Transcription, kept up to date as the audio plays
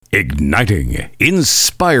Igniting,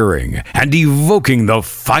 inspiring, and evoking the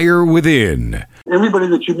fire within. Everybody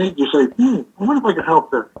that you meet, you say, I wonder if I can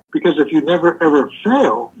help them. Because if you never, ever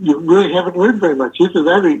fail, you really haven't learned very much. Either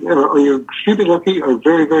that or you're extremely lucky or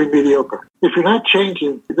very, very mediocre. If you're not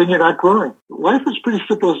changing, then you're not growing. Life is pretty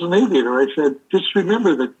simple as an aviator. I said, just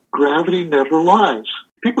remember that gravity never lies.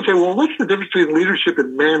 People say, well, what's the difference between leadership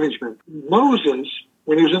and management? Moses,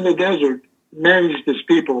 when he was in the desert, managed his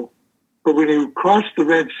people. But when he crossed the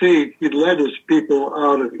Red Sea, he led his people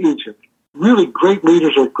out of Egypt. Really great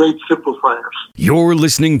leaders are great simplifiers. You're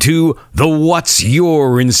listening to the What's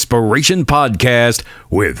Your Inspiration podcast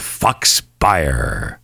with Fox Beyer.